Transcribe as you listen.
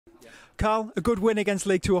Carl, a good win against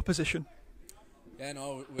League Two opposition. Yeah,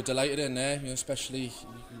 no, we're delighted in there, especially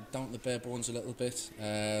down to the bare bones a little bit.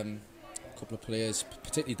 A couple of players,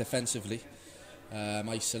 particularly defensively,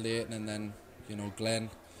 isolating, and then Glenn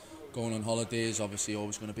going on holidays, obviously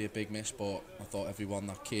always going to be a big miss, but I thought everyone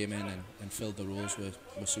that came in and filled the roles were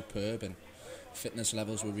superb, and fitness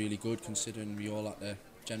levels were really good considering we all had to,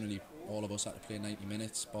 generally all of us had to play 90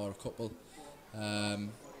 minutes, bar a couple.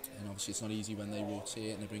 And obviously it's not easy when they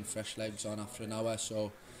rotate and they bring fresh legs on after an hour,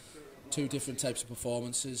 so two different types of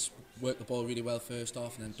performances. Worked the ball really well first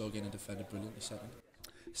half and then dug in and defended brilliantly second.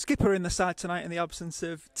 Skipper in the side tonight in the absence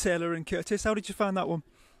of Taylor and Curtis. How did you find that one?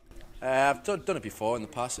 I've done it before in the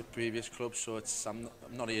past at previous clubs, so I'm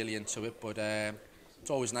not alien to it, but it's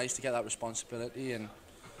always nice to get that responsibility, and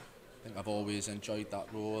I think I've always enjoyed that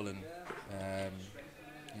role, and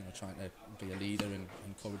trying to be a leader and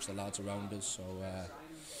encourage the lads around us. So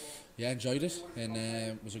yeah, enjoyed it, and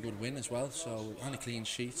it was a good win as well. So and a clean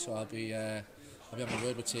sheet. So I'll be having a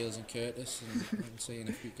word with Tails and Curtis and seeing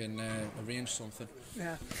if we can arrange something.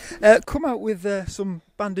 Yeah. Come out with some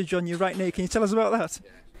bandage on your right knee. Can you tell us about that?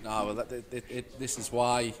 No, well, this is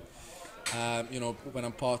why. When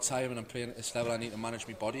I'm part-time and I'm playing at this level, I need to manage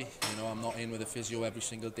my body. I'm not in with a physio every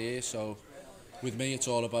single day, so with me it's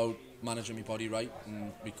all about managing my body right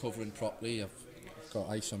and recovering properly. I've got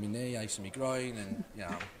ice on my knee, ice on my groin, and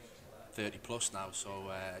I'm 30 plus now, so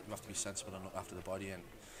you have to be sensible and look after the body, and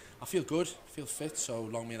I feel good, feel fit, so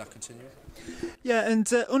long may that continue. Yeah, and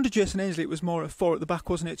under Jason Ainsley it was more a four at the back,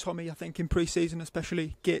 wasn't it, Tommy? I think in pre-season,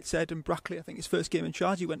 especially Gateshead and Brackley, I think his first game in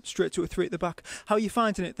charge, he went straight to a three at the back. How are you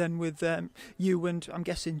finding it then with you and, I'm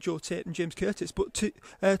guessing, Joe Tate and James Curtis, but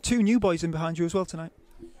two new boys in behind you as well tonight?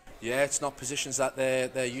 Yeah, it's not positions that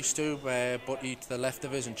they're used to, Butty to the left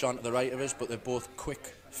of us and John to the right of us, but they're both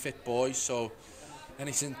quick, fit boys, so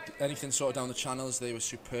anything sort of down the channels, they were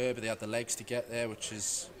superb. They had the legs to get there, which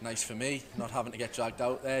is nice for me, not having to get dragged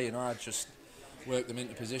out there. I just work them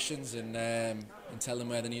into positions and tell them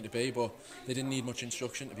where they need to be, but they didn't need much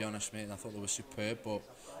instruction, to be honest, mate. I thought they were superb, but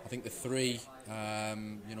I think the three,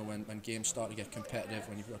 when games start to get competitive,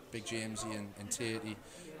 when you've got Big Jamesy and Tatey,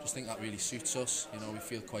 I just think that really suits us. We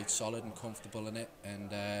feel quite solid and comfortable in it,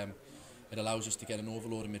 and it allows us to get an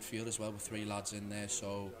overload in midfield as well with three lads in there,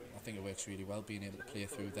 so I think it works really well being able to play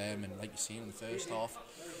through them, and like you've seen in the first half,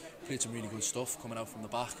 played some really good stuff coming out from the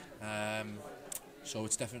back, so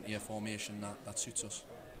it's definitely a formation that suits us.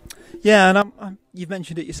 Yeah, and you've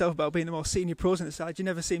mentioned it yourself about being the more senior pros in the side. You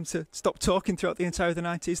never seem to stop talking throughout the entire of the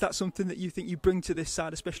 90s. That's something that you think you bring to this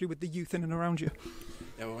side, especially with the youth in and around you?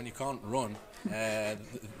 Yeah, well, when you can't run, the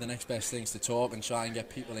next best thing is to talk and try and get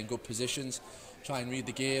people in good positions, try and read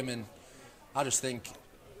the game, and I just think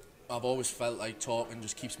I've always felt like talking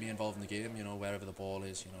just keeps me involved in the game. Wherever the ball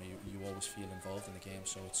is, you always feel involved in the game,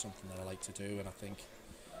 so it's something that I like to do, and I think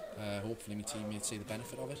hopefully my teammates see the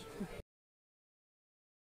benefit of it.